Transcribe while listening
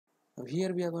Now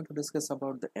here we are going to discuss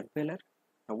about the impeller.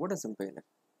 Now what is impeller?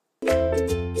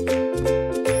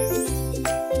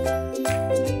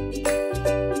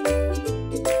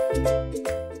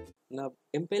 Now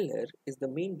impeller is the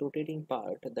main rotating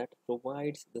part that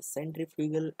provides the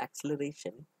centrifugal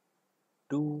acceleration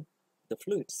to the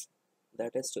fluids,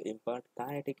 that is to impart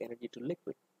kinetic energy to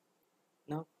liquid.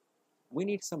 Now we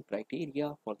need some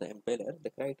criteria for the impeller. The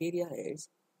criteria is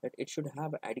that it should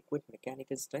have adequate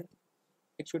mechanical strength,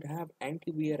 it should have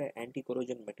anti-wear and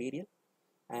anti-corrosion material,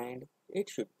 and it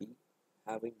should be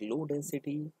having low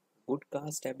density, good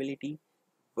cast stability,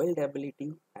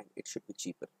 weldability, and it should be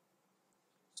cheaper.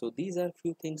 So these are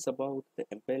few things about the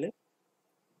impeller.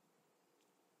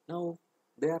 Now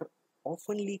they are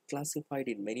oftenly classified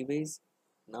in many ways.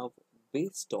 Now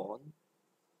based on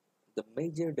the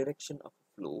major direction of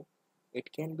flow,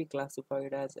 it can be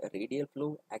classified as a radial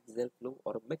flow, axial flow,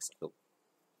 or a mixed flow.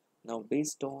 Now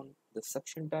based on the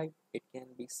suction type, it can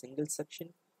be single suction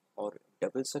or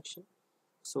double suction.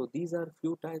 So these are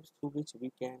few types through which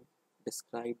we can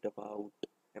describe about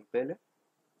impeller.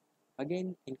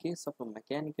 Again, in case of a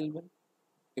mechanical one,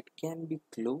 it can be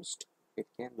closed, it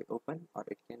can be open, or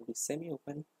it can be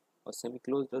semi-open or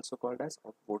semi-closed, also called as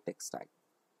a vortex type.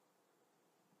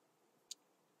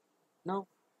 Now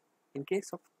in case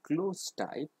of closed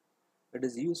type, it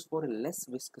is used for a less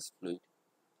viscous fluid.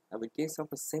 Now in case of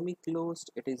a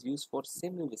semi-closed, it is used for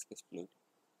semi-viscous fluid,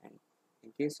 and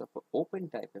in case of an open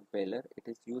type impeller, it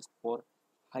is used for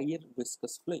higher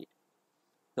viscous fluid.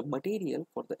 The material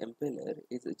for the impeller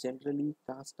is generally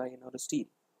cast iron or steel.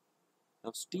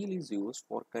 Now steel is used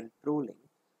for controlling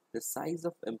the size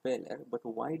of impeller, but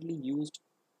widely used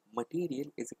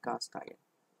material is a cast iron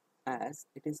as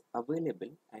it is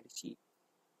available and cheap.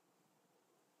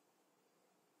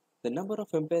 The number of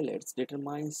impellers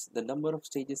determines the number of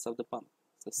stages of the pump.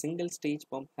 So single stage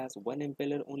pump has one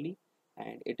impeller only,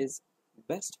 and it is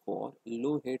best for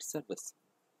low head service.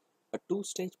 A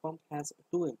two-stage pump has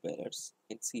two impellers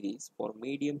in series for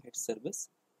medium head service.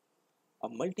 A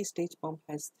multi-stage pump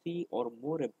has three or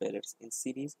more impellers in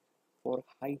series for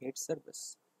high head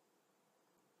service.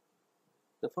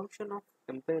 The function of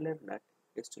impeller nut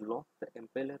is to lock the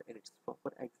impeller in its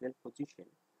proper axial position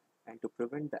and to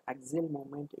prevent the axial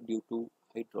moment due to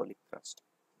hydraulic thrust.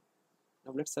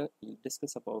 Now let's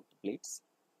discuss about the blades.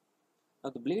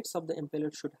 Now the blades of the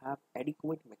impeller should have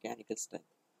adequate mechanical strength.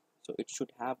 So it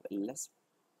should have less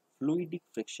fluidic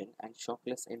friction and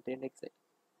shockless entry and exit.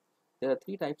 There are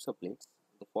three types of blades: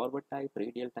 the forward type,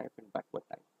 radial type, and backward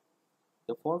type.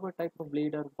 The forward type of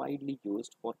blade are widely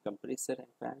used for compressor and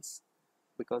fans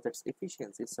because its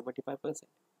efficiency is 75%.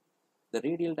 The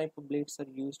radial type of blades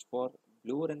are used for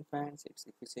blower and fans, its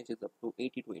efficiency is up to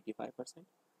 80 to 85%.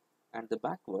 And the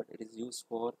backward, it is used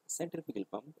for centrifugal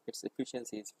pump, its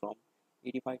efficiency is from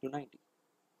 85 to 90.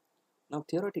 Now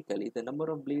theoretically, the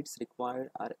number of blades required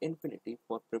are infinity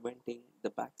for preventing the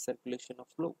back circulation of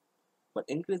flow. But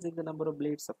increasing the number of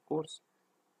blades, of course,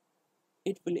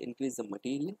 it will increase the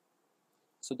material.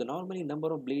 So the normally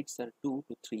number of blades are 2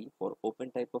 to 3 for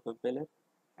open type of impeller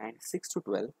and 6 to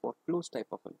 12 for closed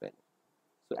type of impeller.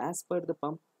 So as per the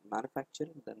pump manufacturer,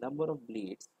 the number of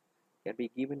blades can be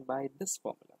given by this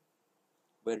formula,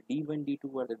 where D1,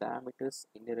 D2 are the diameters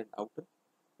inner and outer,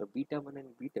 the beta 1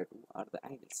 and beta 2 are the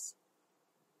angles.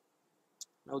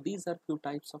 Now these are few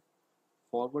types of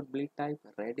forward blade type,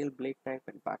 radial blade type,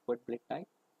 and backward blade type.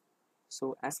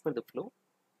 So as per the flow,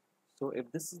 so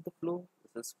if this is the flow,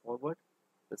 this is forward,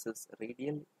 this is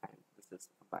radial, and this is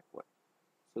backward.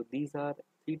 So these are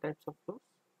three types of flows,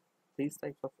 these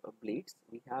types of blades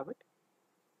we have it.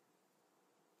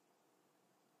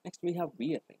 Next we have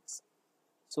wear rings.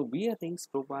 So wear rings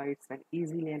provides an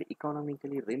easily and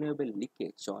economically renewable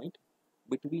linkage joint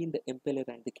between the impeller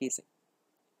and the casing.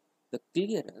 The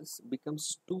clearance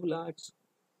becomes too large,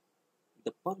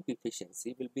 the pump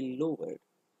efficiency will be lowered,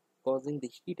 causing the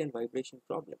heat and vibration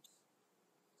problems.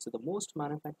 So the most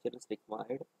manufacturers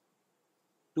required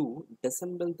to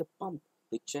disassemble the pump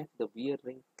to check the wear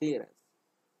ring clearance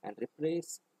and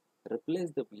replace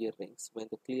the wear rings when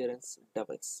the clearance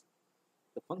doubles.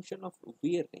 The function of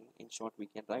wear ring, in short we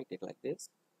can write it like this: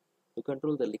 to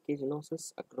control the leakage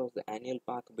losses across the annual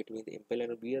path between the impeller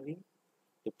and wear ring,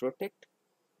 to protect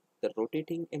the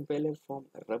rotating impeller from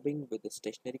rubbing with the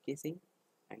stationary casing,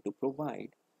 and to provide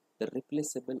the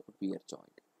replaceable wear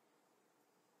joint.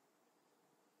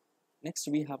 Next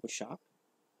we have a shaft.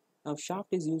 Now shaft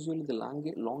is usually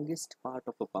the longest part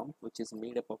of a pump, which is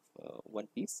made up of one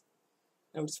piece.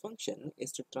 Now its function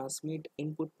is to transmit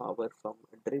input power from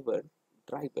a driver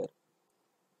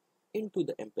into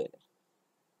the impeller.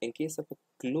 In case of a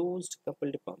closed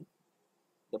coupled pump,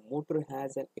 The motor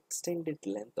has an extended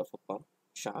length of a pump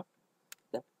shaft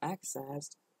that acts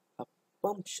as a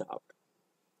pump shaft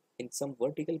in some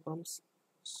vertical pumps,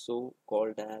 so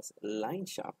called as line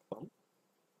shaft pump.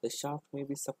 The shaft may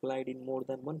be supplied in more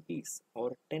than one piece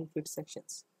or 10-foot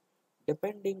sections,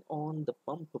 depending on the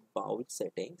pump bowl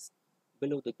settings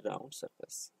below the ground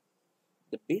surface.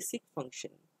 The basic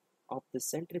function of the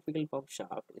centrifugal pump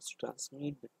shaft is to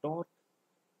transmit the torque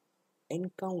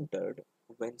encountered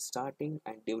when starting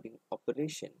and during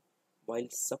operation while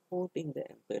supporting the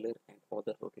impeller and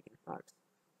other rotating parts.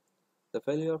 The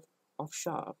failure of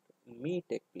shaft may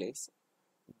take place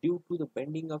due to the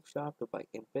bending of shaft by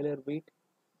impeller weight,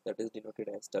 that is denoted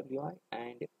as Wi,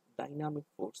 and dynamic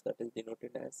force, that is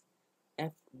denoted as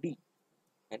Fd,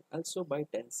 and also by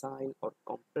tensile or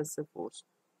compressive force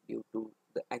due to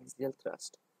the axial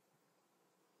thrust.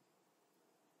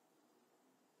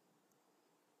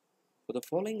 So the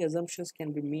following assumptions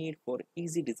can be made for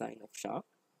easy design of shaft.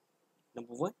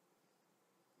 Number one,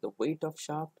 the weight of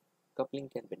shaft coupling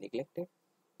can be neglected.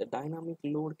 The dynamic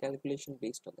load calculation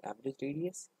based on the average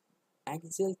radius.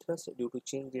 Axial thrust due to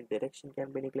change in direction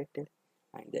can be neglected,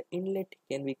 and the inlet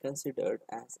can be considered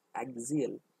as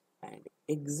axial and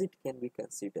exit can be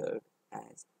considered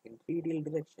as in radial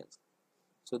directions.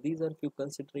 So these are few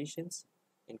considerations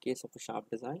in case of a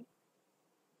shaft design.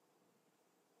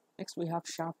 Next we have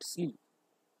shaft sleeve.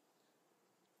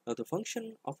 Now the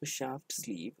function of a shaft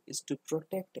sleeve is to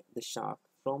protect the shaft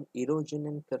from erosion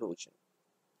and corrosion,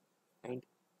 and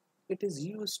it is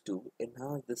used to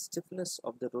enhance the stiffness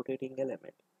of the rotating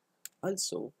element,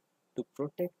 also to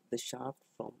protect the shaft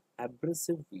from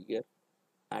abrasive wear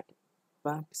at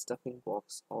packed stuffing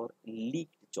box or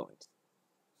leaked joints.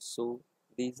 So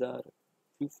these are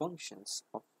few functions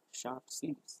of shaft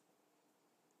sleeves.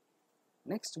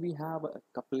 Next we have a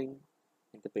coupling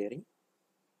in the bearing.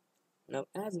 Now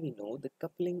as we know, the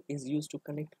coupling is used to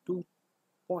connect two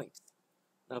points.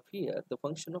 Now here the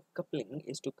function of coupling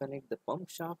is to connect the pump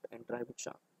shaft and driver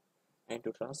shaft and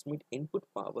to transmit input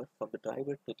power from the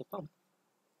driver to the pump.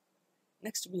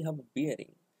 Next we have a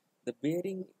bearing. The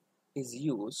bearing is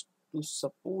used to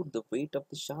support the weight of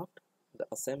the shaft, the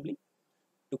assembly,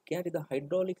 to carry the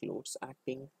hydraulic loads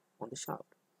acting on the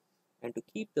shaft, and to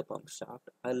keep the pump shaft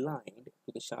aligned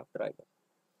to the shaft driver.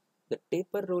 The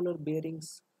taper roller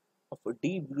bearings of a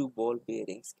deep blue ball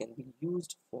bearings can be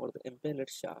used for the impeller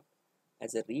shaft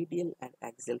as a radial and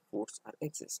axial force are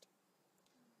exist.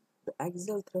 The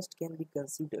axial thrust can be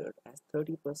considered as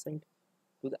 30%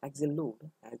 to the axial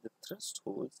load as the thrust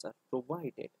holes are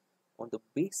provided on the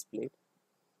base plate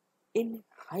in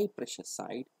high pressure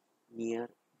side near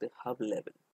the hub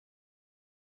level.